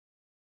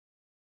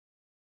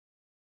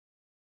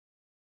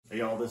Hey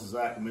y'all, this is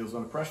Zach from Meals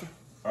Under Pressure.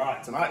 All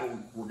right, tonight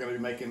we're going to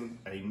be making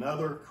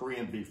another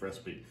Korean beef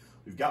recipe.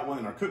 We've got one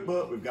in our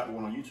cookbook, we've got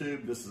one on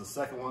YouTube. This is the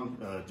second one,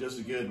 just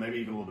as good, maybe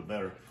even a little bit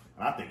better,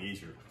 and I think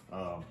easier.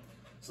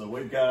 So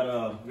we've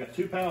got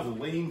 2 pounds of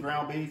lean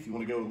ground beef. You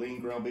want to go with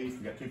lean ground beef,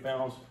 we've got 2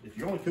 pounds. If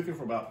you're only cooking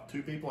for about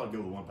 2 people, I'd go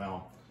with 1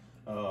 pound.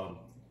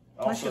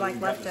 Unless you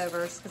like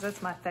leftovers, because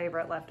that's my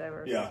favorite,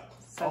 leftovers. Yeah.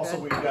 So also,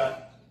 good. we've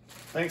got,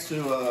 thanks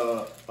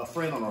to a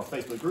friend on our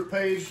Facebook group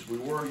page, we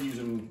were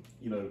using,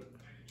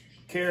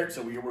 carrots,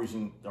 so we were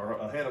using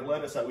a head of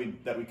lettuce that we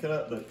cut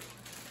up, but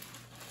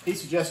he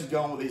suggested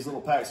going with these little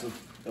packs of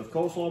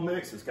coleslaw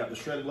mix. It's got the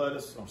shredded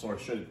lettuce,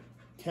 shredded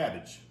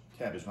cabbage,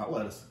 not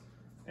lettuce,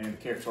 and the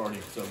carrots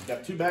already. So we've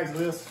got 2 bags of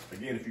this.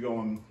 Again, if you're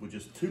going with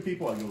just 2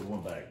 people, I'd go with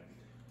 1 bag.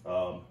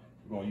 We're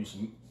going to use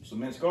some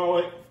minced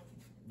garlic,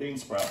 bean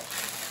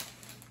sprouts.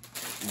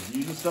 We've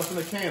used this stuff in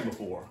a can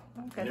before,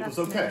 and it was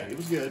okay. It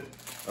was good,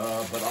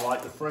 but I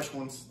like the fresh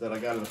ones that I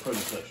got in the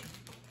produce section.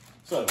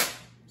 So,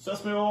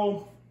 sesame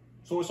oil,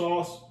 soy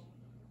sauce,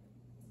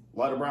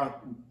 light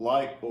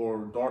or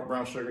dark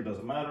brown sugar,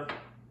 doesn't matter,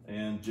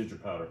 and ginger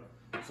powder.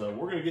 So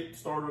we're gonna get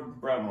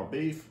started browning our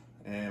beef,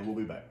 and we'll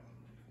be back.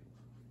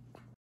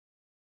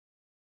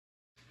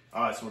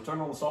 All right, so we're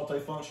turning on the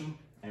saute function,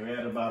 and we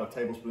add about a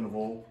tablespoon of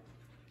oil.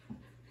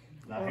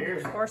 Now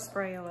or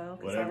spray oil,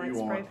 because I like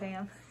spray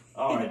pan.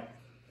 All right,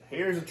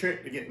 here's a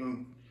trick to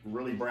getting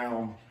really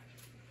brown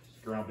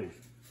ground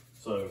beef.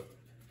 So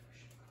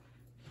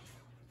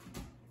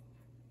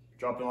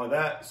drop it like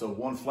that, so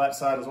one flat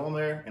side is on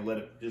there, and let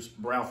it just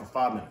brown for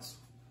 5 minutes.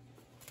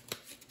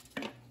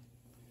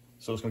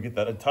 So it's gonna get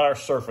that entire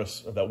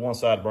surface of that one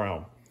side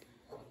brown.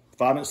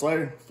 5 minutes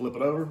later, flip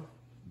it over,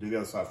 do the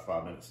other side for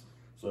 5 minutes.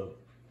 So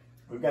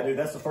we've got to do,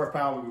 that's the first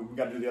pound, we've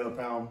got to do the other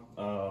pound,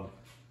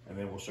 and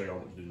then we'll show you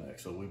what to do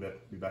next. So we'll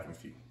be back in a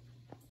few.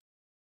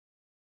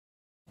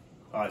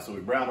 All right, so we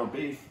browned our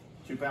beef,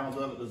 2 pounds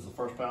of it. This is the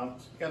first pound.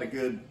 It's got a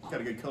good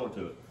color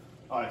to it.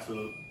 All right, so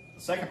the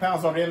second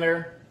pound's already in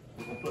there.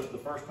 We're gonna put the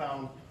first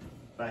pound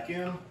back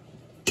in.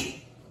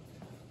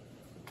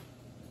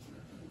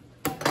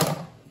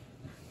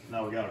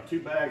 Now we got our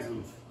 2 bags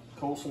of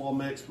coleslaw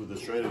mix with the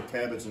shredded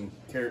cabbage and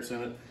carrots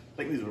in it. I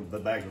think these are the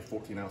bags of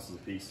 14 ounces a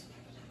piece.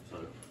 So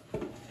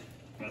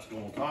that's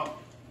going on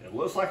top. It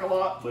looks like a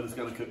lot, but it's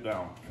gonna cook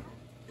down.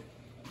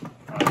 All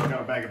right, we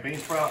got a bag of bean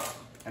sprouts.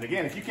 And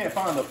again, if you can't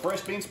find the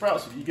fresh bean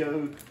sprouts, if you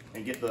go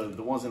and get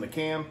the ones in the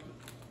can,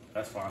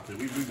 that's fine too.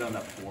 We've done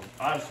that before.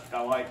 I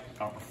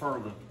prefer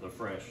the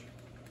fresh.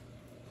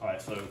 All right,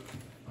 so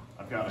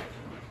I've got a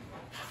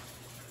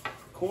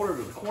quarter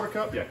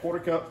cup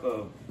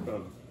of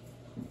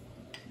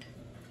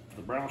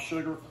the brown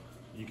sugar.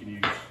 You can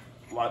use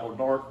light or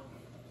dark.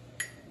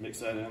 Mix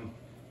that in.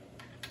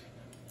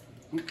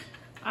 Oops.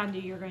 I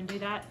knew you were going to do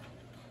that.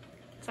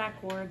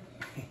 Zach Ward.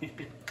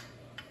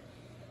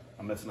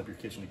 I'm messing up your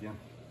kitchen again.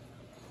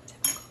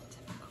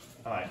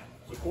 All right,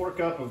 so 1/4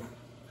 cup of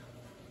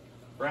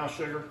brown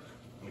sugar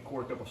and a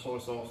 1/4 cup of soy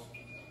sauce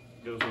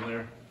goes in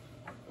there.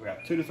 We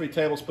got 2 to 3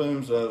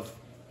 tablespoons of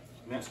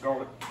minced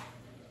garlic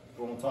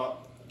going on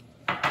top.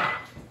 Now,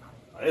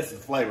 this is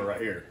the flavor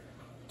right here.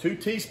 2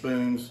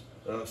 teaspoons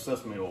of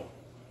sesame oil.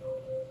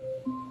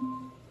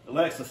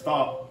 Alexa,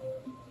 stop.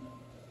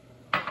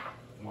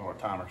 One of our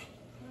timers.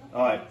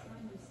 All right,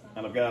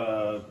 and I've got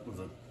a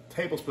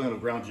tablespoon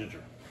of ground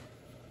ginger.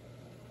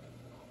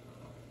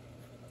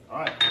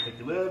 All right, take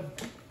your lid.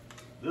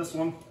 This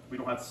one, we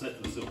don't have to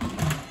set to seal.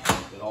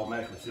 It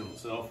automatically seals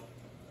itself.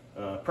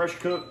 Pressure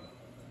cook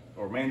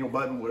or manual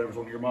button, whatever's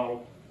on your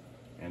model.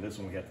 And this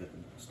one we have to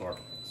start.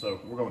 So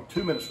we're going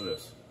 2 minutes for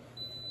this.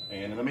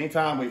 And in the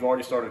meantime, we've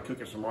already started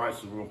cooking some rice,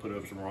 so we're gonna put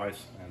over some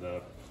rice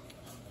and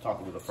top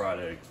it with a fried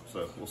egg.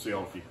 So we'll see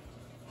all of you.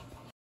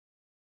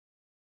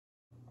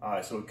 All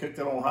right, so we cooked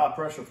it on high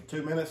pressure for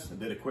 2 minutes and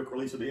did a quick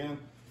release at the end.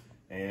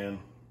 And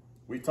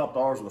we topped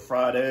ours with a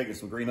fried egg and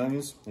some green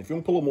onions. If you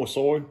want to put a little more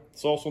soy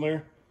sauce on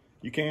there,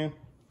 you can.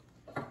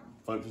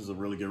 Folks, this is a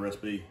really good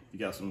recipe. If you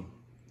got some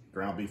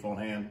ground beef on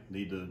hand,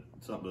 need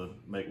something to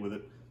make with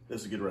it,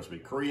 this is a good recipe.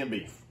 Korean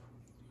beef.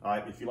 All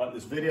right, if you like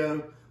this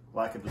video,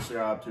 like and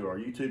subscribe to our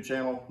YouTube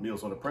channel,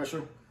 Meals Under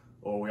Pressure,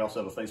 or we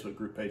also have a Facebook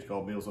group page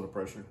called Meals Under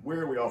Pressure,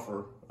 where we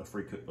offer a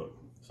free cookbook.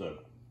 So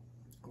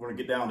we're gonna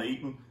get down to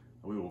eating,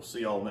 and we will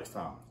see y'all next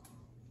time.